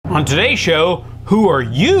On today's show, who are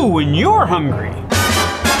you when you're hungry?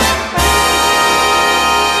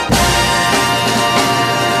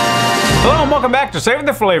 Hello and welcome back to Savor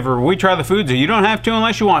the Flavor, where we try the foods that you don't have to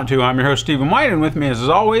unless you want to. I'm your host, Stephen White, and with me, as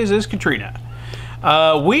always, is Katrina.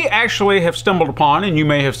 We actually have stumbled upon, and you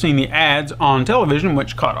may have seen the ads on television,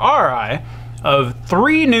 which caught our eye, of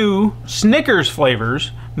 3 new Snickers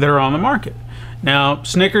flavors that are on the market. Now,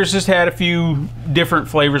 Snickers has had a few different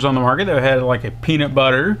flavors on the market. They've had like a peanut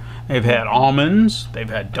butter, they've had almonds, they've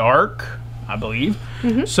had dark, I believe.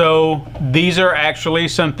 So these are actually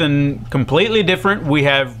something completely different. We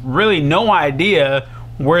have really no idea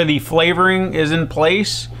where the flavoring is in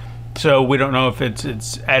place. So we don't know if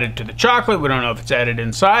it's added to the chocolate. We don't know if it's added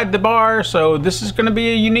inside the bar. So this is going to be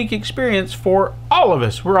a unique experience for all of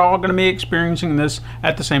us. We're all going to be experiencing this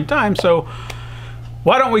at the same time. So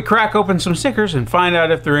why don't we crack open some Snickers and find out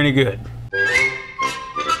if they're any good?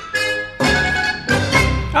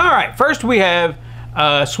 All right, first we have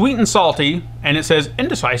sweet and salty, and it says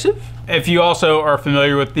Indecisive. If you also are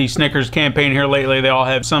familiar with the Snickers campaign here lately, they all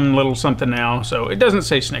have some little something now. So it doesn't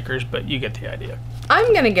say Snickers, but you get the idea.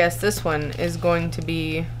 I'm gonna guess this one is going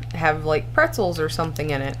to have like pretzels or something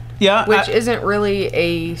in it. Yeah. Which isn't really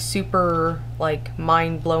a super like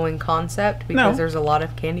mind-blowing concept because there's a lot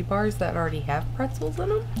of candy bars that already have pretzels in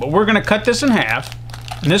them. But we're gonna cut this in half,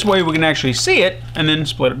 and this way we can actually see it and then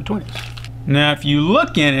split it between us. Now if you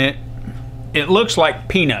look in it, it looks like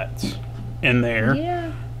peanuts in there.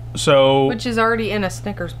 Yeah. So. Which is already in a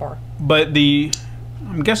Snickers bar. But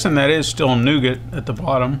I'm guessing that is still nougat at the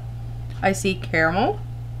bottom. I see caramel,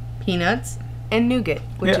 peanuts, and nougat,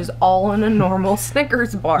 which is all in a normal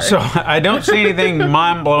Snickers bar. So I don't see anything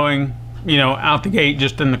mind-blowing, you know, out the gate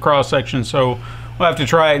just in the cross section. So we'll have to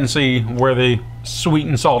try it and see where the sweet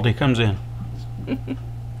and salty comes in.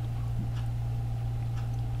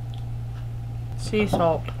 Sea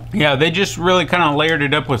salt. Yeah, they just really kind of layered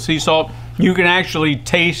it up with sea salt. You can actually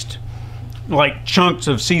taste like chunks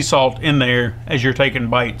of sea salt in there as you're taking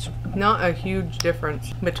bites. Not a huge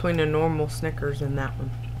difference between a normal Snickers and that one.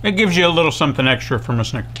 It gives you a little something extra from a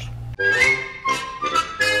Snickers.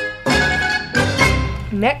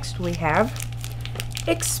 Next we have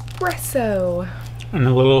Espresso. And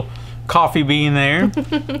a little coffee bean there.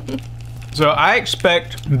 So I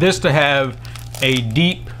expect this to have a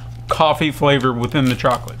deep coffee flavor within the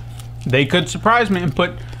chocolate. They could surprise me and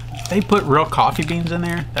put real coffee beans in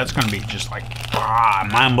there. That's gonna be just like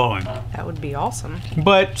mind-blowing. That would be awesome.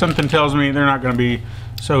 But something tells me they're not gonna be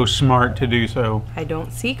so smart to do so. I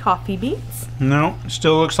don't see coffee beans. No,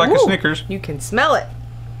 still looks like a Snickers. You can smell it.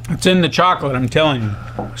 It's in the chocolate, I'm telling you.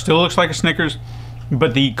 Still looks like a Snickers,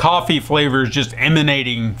 but the coffee flavor is just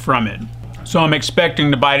emanating from it. So I'm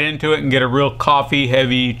expecting to bite into it and get a real coffee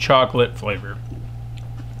heavy chocolate flavor.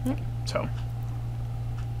 So.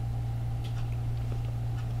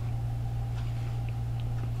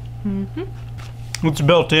 It's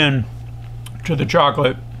built in to the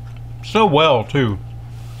chocolate so well too.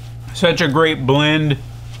 Such a great blend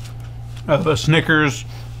of a Snickers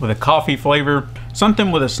with a coffee flavor.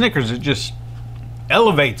 Something with a Snickers, it just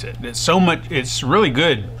elevates it. It's so much, it's really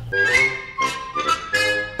good.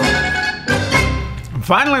 And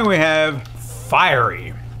finally we have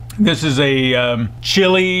Fiery. This is a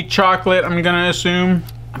chili chocolate, I'm gonna assume.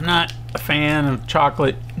 I'm not a fan of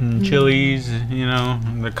chocolate and chilies, you know,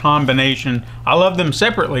 the combination. I love them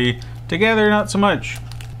separately, together not so much.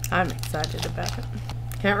 I'm excited about it.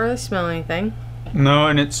 Can't really smell anything. No,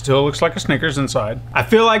 and it still looks like a Snickers inside. I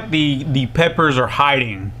feel like the peppers are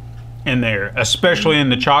hiding in there, especially in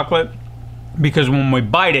the chocolate, because when we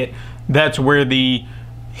bite it, that's where the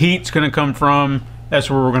heat's gonna come from. That's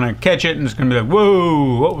where we're gonna catch it, and it's gonna be like,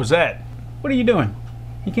 whoa, what was that? What are you doing?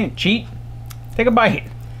 You can't cheat. Take a bite.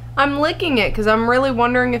 I'm licking it because I'm really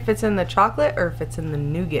wondering if it's in the chocolate or if it's in the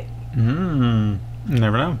nougat. You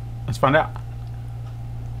never know. Let's find out.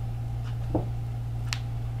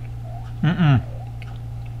 In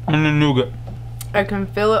the nougat. I can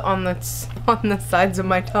feel it on the sides of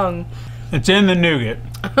my tongue. It's in the nougat.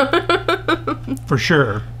 For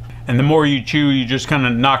sure. And the more you chew, you just kind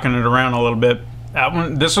of knocking it around a little bit. That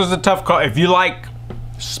one, this was a tough call. If you like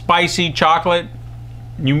spicy chocolate,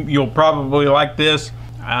 you'll probably like this.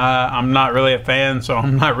 I'm not really a fan, so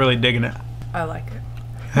I'm not really digging it. I like it.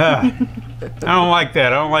 I don't like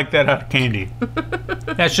that. I don't like that out of candy.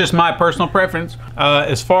 That's just my personal preference.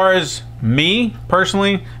 As far as me,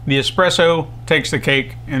 personally, the Espresso takes the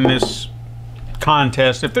cake in this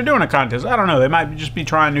contest. If they're doing a contest, I don't know. They might just be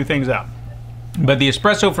trying new things out. But the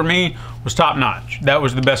Espresso for me was top notch. That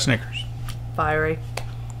was the best Snickers. Fiery.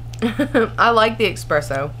 I like the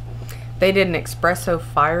Espresso. They did an Espresso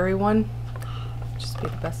Fiery one. Just be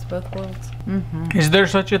the best of both worlds. Is there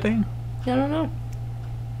such a thing? I don't know.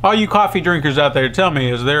 All you coffee drinkers out there, tell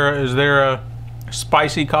me, is there a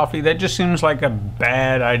spicy coffee? That just seems like a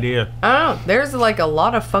bad idea. I don't know. There's like a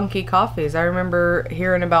lot of funky coffees. I remember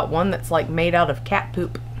hearing about one that's like made out of cat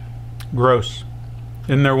poop. Gross.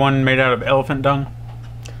 Isn't there one made out of elephant dung?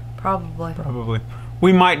 Probably. Probably.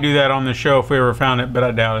 We might do that on the show if we ever found it, but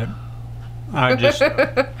I doubt it. I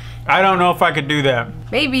don't know if I could do that.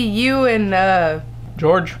 Maybe you and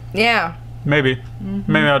George? Yeah. Maybe.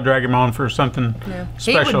 Maybe I'll drag him on for something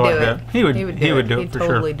special like that. He would do it for sure. He'd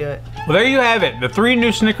totally do it. Well, there you have it. The 3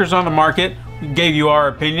 new Snickers on the market. We gave you our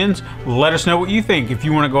opinions. Let us know what you think. If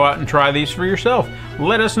you want to go out and try these for yourself,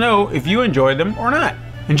 let us know if you enjoyed them or not.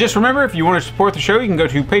 And just remember, if you want to support the show, you can go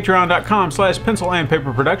to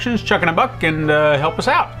patreon.com/pencilandpaperproductions, chuck in a buck, and help us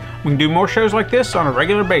out. We can do more shows like this on a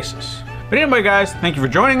regular basis. But anyway, guys, thank you for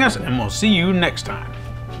joining us, and we'll see you next time.